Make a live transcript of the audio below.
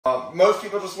Most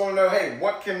people just want to know, hey,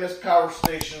 what can this power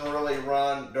station really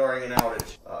run during an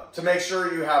outage? To make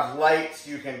sure you have lights,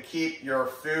 you can keep your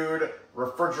food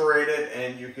refrigerated,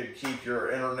 and you could keep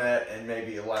your internet and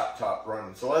maybe a laptop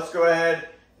running. So let's go ahead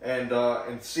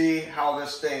and see how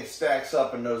this thing stacks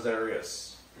up in those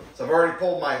areas. So I've already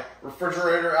pulled my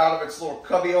refrigerator out of its little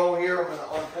cubby hole here. I'm going to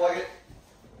unplug it.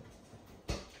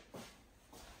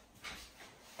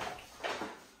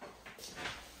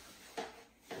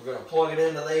 We're going to plug it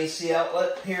into the AC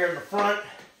outlet here in the front.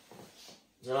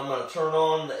 Then I'm going to turn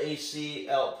on the AC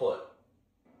output.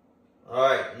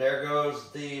 Alright, and there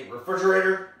goes the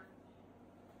refrigerator.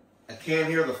 I can't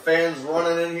hear the fans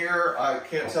running in here. I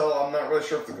can't tell, I'm not really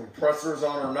sure if the compressor's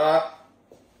on or not.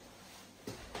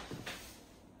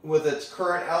 With its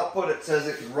current output, it says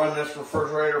it can run this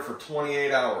refrigerator for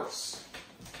 28 hours.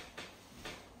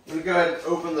 Let me go ahead and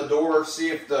open the door, see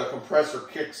if the compressor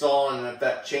kicks on and if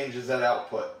that changes that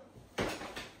output.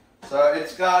 So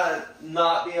it's got to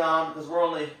not be on because we're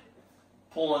only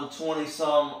pulling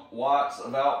 20-some watts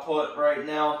of output right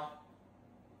now.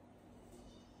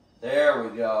 There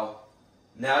we go.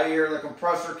 Now you hear the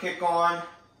compressor kick on.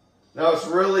 Now it's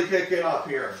really kicking up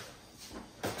here.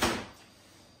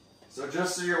 So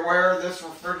just so you're aware, this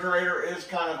refrigerator is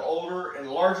kind of older and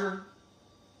larger.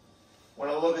 When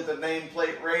I look at the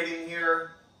nameplate rating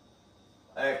here,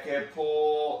 I can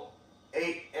pull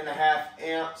 8.5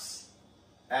 amps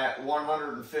at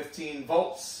 115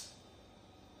 volts.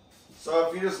 So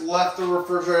if you just left the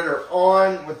refrigerator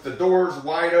on with the doors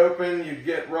wide open, you'd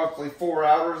get roughly 4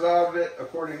 hours out of it,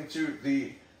 according to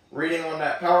the reading on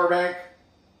that power bank.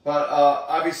 But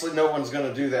obviously no one's going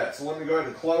to do that. So let me go ahead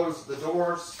and close the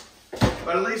doors.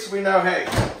 But at least we know, hey,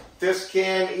 this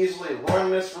can easily run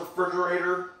this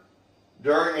refrigerator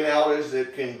during an outage.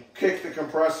 It can kick the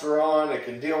compressor on. It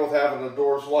can deal with having the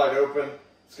doors wide open.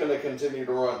 It's going to continue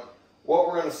to run. What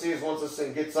we're going to see is once this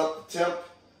thing gets up to temp,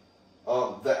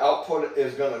 the output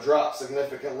is going to drop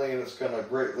significantly, and it's going to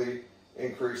greatly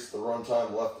increase the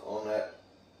runtime left on that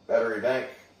battery bank.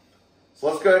 So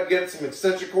let's go ahead and get some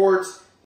extension cords.